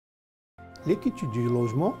L'équité du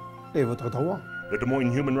logement est votre droit. The Des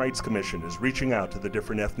Moines Human Rights Commission is reaching out to the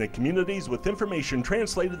different ethnic communities with information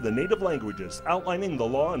translated in the native languages outlining the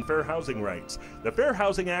law and fair housing rights. The Fair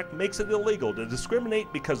Housing Act makes it illegal to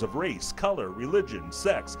discriminate because of race, color, religion,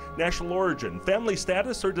 sex, national origin, family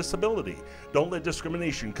status, or disability. Don't let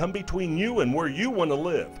discrimination come between you and where you want to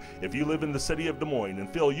live. If you live in the city of Des Moines and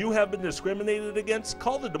feel you have been discriminated against,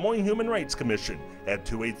 call the Des Moines Human Rights Commission at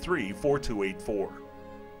 283-4284.